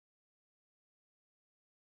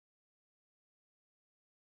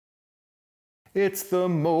It's the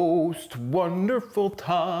most wonderful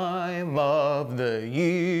time of the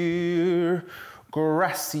year.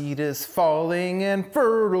 Grass seed is falling and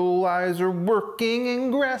fertilizer working and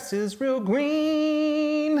grass is real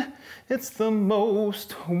green. It's the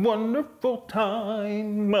most wonderful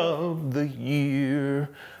time of the year.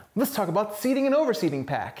 Let's talk about the seeding and overseeding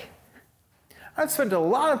pack. I've spent a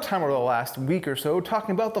lot of time over the last week or so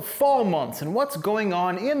talking about the fall months and what's going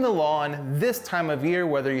on in the lawn this time of year,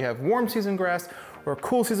 whether you have warm season grass or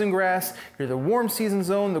cool season grass, you're the warm season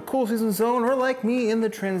zone, the cool season zone, or like me in the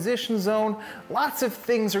transition zone. Lots of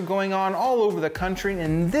things are going on all over the country. And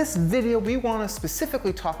in this video, we want to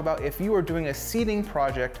specifically talk about if you are doing a seeding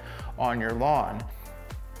project on your lawn.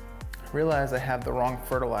 I realize I have the wrong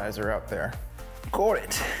fertilizer out there. Got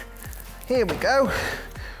it. Here we go.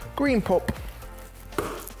 Green pulp.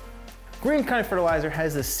 Green Kind Fertilizer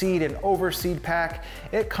has the seed and overseed pack.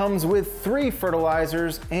 It comes with 3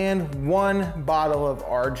 fertilizers and 1 bottle of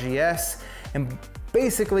RGS. And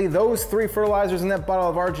basically those 3 fertilizers and that bottle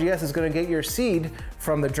of RGS is gonna get your seed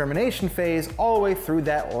from the germination phase all the way through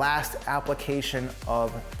that last application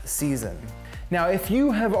of the season. Now, if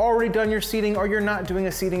you have already done your seeding or you're not doing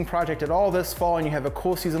a seeding project at all this fall and you have a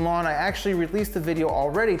cool season lawn, I actually released a video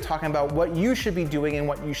already talking about what you should be doing and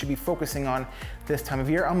what you should be focusing on this time of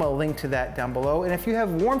year. I'm gonna link to that down below. And if you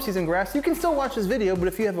have warm season grass, you can still watch this video, but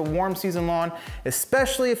if you have a warm season lawn,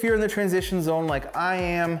 especially if you're in the transition zone like I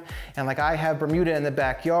am, and like I have Bermuda in the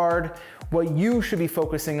backyard, what you should be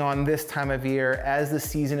focusing on this time of year as the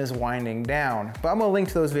season is winding down. But I'm gonna link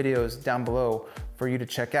to those videos down below for you to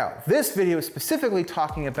check out. This video is specifically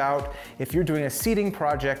talking about if you're doing a seeding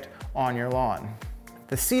project on your lawn.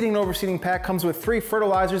 The seeding and overseeding pack comes with 3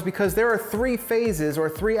 fertilizers because there are 3 phases or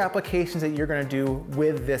 3 applications that you're gonna do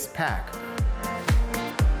with this pack.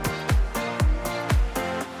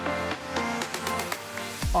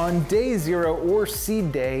 On day 0 or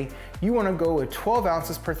seed day, you wanna go with 12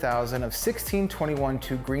 ounces per thousand of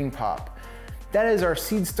 1621-2 green pop. That is our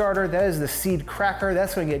seed starter, that is the seed cracker.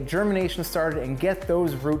 That's gonna get germination started and get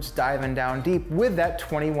those roots diving down deep with that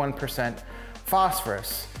 21%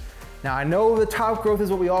 phosphorus. Now I know the top growth is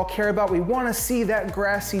what we all care about. We wanna see that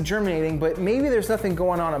grass seed germinating, but maybe there's nothing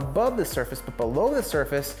going on above the surface, but below the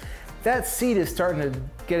surface, that seed is starting to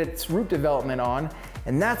get its root development on,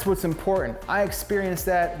 and that's what's important. I experienced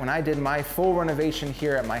that when I did my full renovation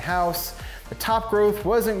here at my house. The top growth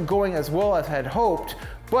wasn't going as well as I had hoped,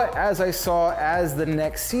 but as I saw as the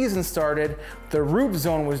next season started, the root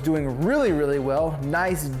zone was doing really, really well.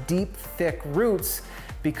 Nice, deep, thick roots,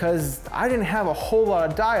 because I didn't have a whole lot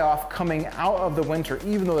of die-off coming out of the winter,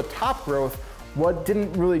 even though the top growth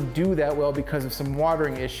didn't really do that well because of some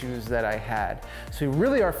watering issues that I had. So we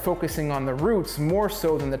really are focusing on the roots more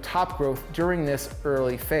so than the top growth during this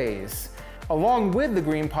early phase. Along with the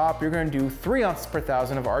green pop, you're gonna do 3 ounces per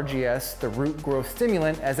thousand of RGS, the root growth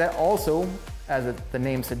stimulant, as that also, as the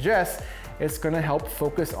name suggests, it's gonna help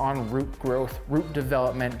focus on root growth, root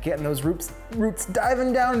development, getting those roots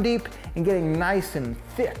diving down deep and getting nice and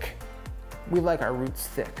thick. We like our roots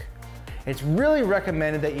thick. It's really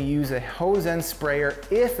recommended that you use a hose end sprayer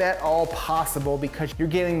if at all possible, because you're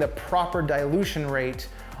getting the proper dilution rate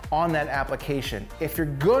on that application. If you're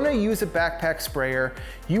gonna use a backpack sprayer,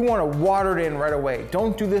 you wanna water it in right away.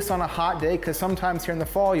 Don't do this on a hot day, because sometimes here in the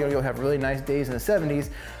fall, you'll have really nice days in the 70s,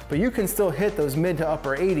 but you can still hit those mid to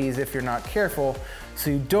upper 80s if you're not careful. So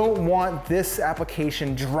you don't want this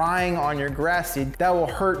application drying on your grass seed. That will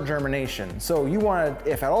hurt germination. So you wanna,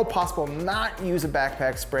 if at all possible, not use a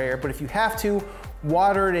backpack sprayer, but if you have to,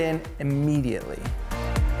 water it in immediately.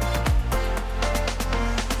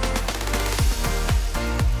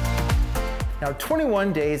 Now,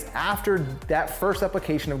 21 days after that first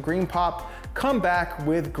application of green pop, come back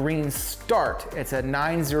with green start. It's a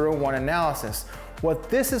 901 analysis. What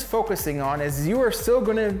this is focusing on is you are still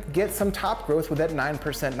gonna get some top growth with that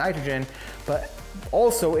 9% nitrogen, but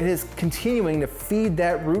also it is continuing to feed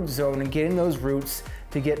that root zone and getting those roots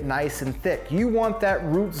to get nice and thick. You want that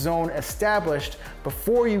root zone established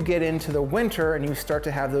before you get into the winter and you start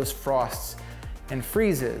to have those frosts and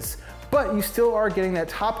freezes. But you still are getting that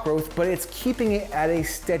top growth, but it's keeping it at a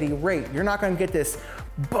steady rate. You're not gonna get this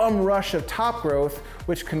bum rush of top growth,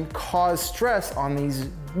 which can cause stress on these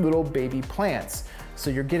little baby plants. So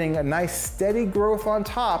you're getting a nice steady growth on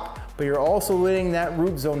top, but you're also letting that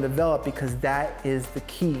root zone develop, because that is the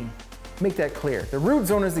key. Make that clear. The root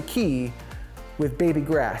zone is the key with baby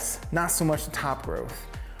grass, not so much the top growth.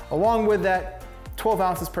 Along with that 12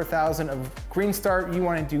 ounces per thousand of green start, you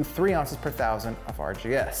wanna do 3 ounces per thousand of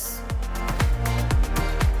RGS.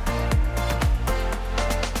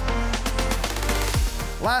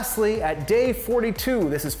 Lastly, at day 42,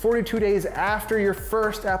 this is 42 days after your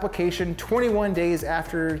first application, 21 days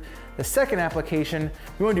after the second application,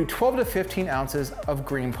 you want to do 12 to 15 ounces of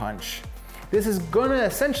green punch. This is gonna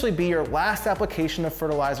essentially be your last application of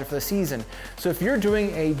fertilizer for the season. So if you're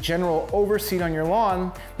doing a general overseed on your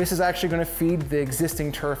lawn, this is actually gonna feed the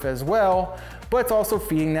existing turf as well, but it's also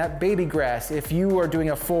feeding that baby grass. If you are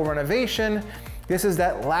doing a full renovation, this is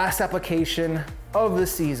that last application of the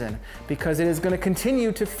season because it is gonna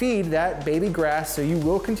continue to feed that baby grass, so you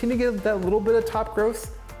will continue to get that little bit of top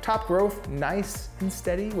growth nice and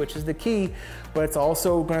steady, which is the key, but it's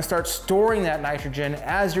also gonna start storing that nitrogen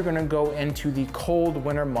as you're gonna go into the cold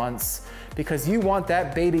winter months, because you want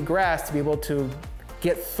that baby grass to be able to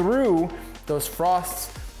get through those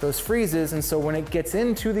frosts, those freezes, and so when it gets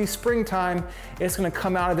into the springtime, it's gonna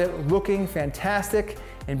come out of it looking fantastic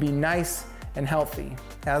and be nice and healthy.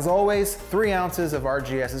 As always, 3 ounces of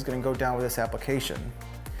RGS is gonna go down with this application.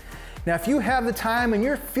 Now, if you have the time and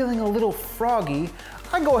you're feeling a little froggy,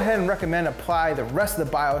 I go ahead and recommend apply the rest of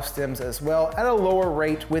the biostims as well at a lower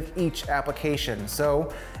rate with each application.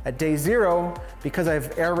 So at day 0, because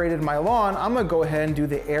I've aerated my lawn, I'm gonna go ahead and do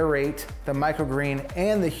the aerate, the microgreen,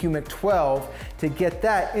 and the humic 12 to get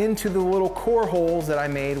that into the little core holes that I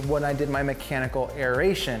made when I did my mechanical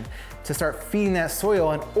aeration, to start feeding that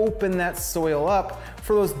soil and open that soil up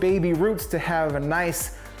for those baby roots to have a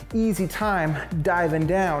nice, easy time diving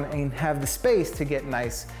down and have the space to get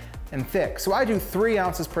nice and thick. So I do 3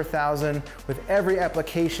 ounces per 1,000 with every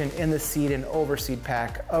application in the seed and overseed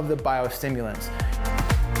pack of the biostimulants.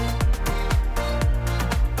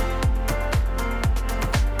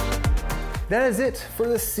 That is it for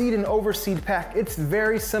the seed and overseed pack. It's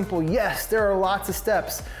very simple. Yes, there are lots of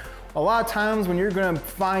steps. A lot of times when you're gonna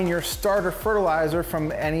find your starter fertilizer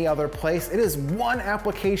from any other place, it is one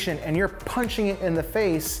application and you're punching it in the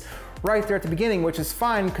face right there at the beginning, which is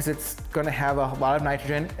fine because it's gonna have a lot of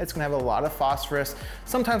nitrogen, it's gonna have a lot of phosphorus.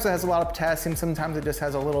 Sometimes it has a lot of potassium, sometimes it just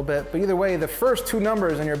has a little bit, but either way, the first 2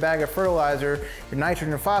 numbers in your bag of fertilizer, your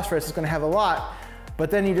nitrogen or phosphorus, is gonna have a lot, but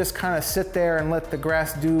then you just kind of sit there and let the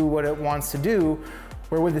grass do what it wants to do,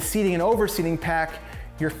 where with the seeding and overseeding pack,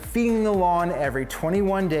 you're feeding the lawn every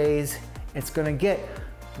 21 days. It's gonna get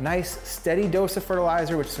a nice steady dose of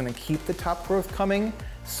fertilizer, which is gonna keep the top growth coming.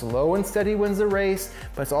 Slow and steady wins the race,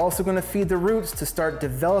 but it's also gonna feed the roots to start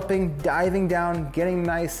developing, diving down, getting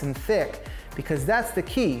nice and thick, because that's the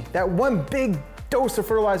key. That one big dose of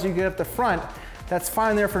fertilizer you get up the front, that's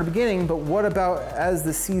fine there for the beginning, but what about as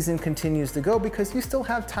the season continues to go? Because you still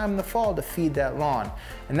have time in the fall to feed that lawn.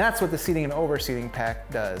 And that's what the seeding and overseeding pack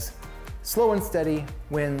does. Slow and steady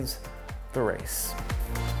wins the race.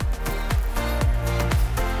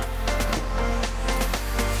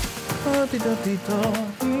 Where are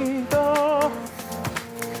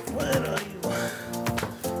you?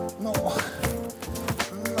 No.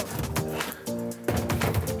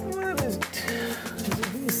 Where is it? Is it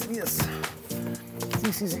this? Yes.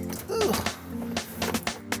 This is it. Ugh.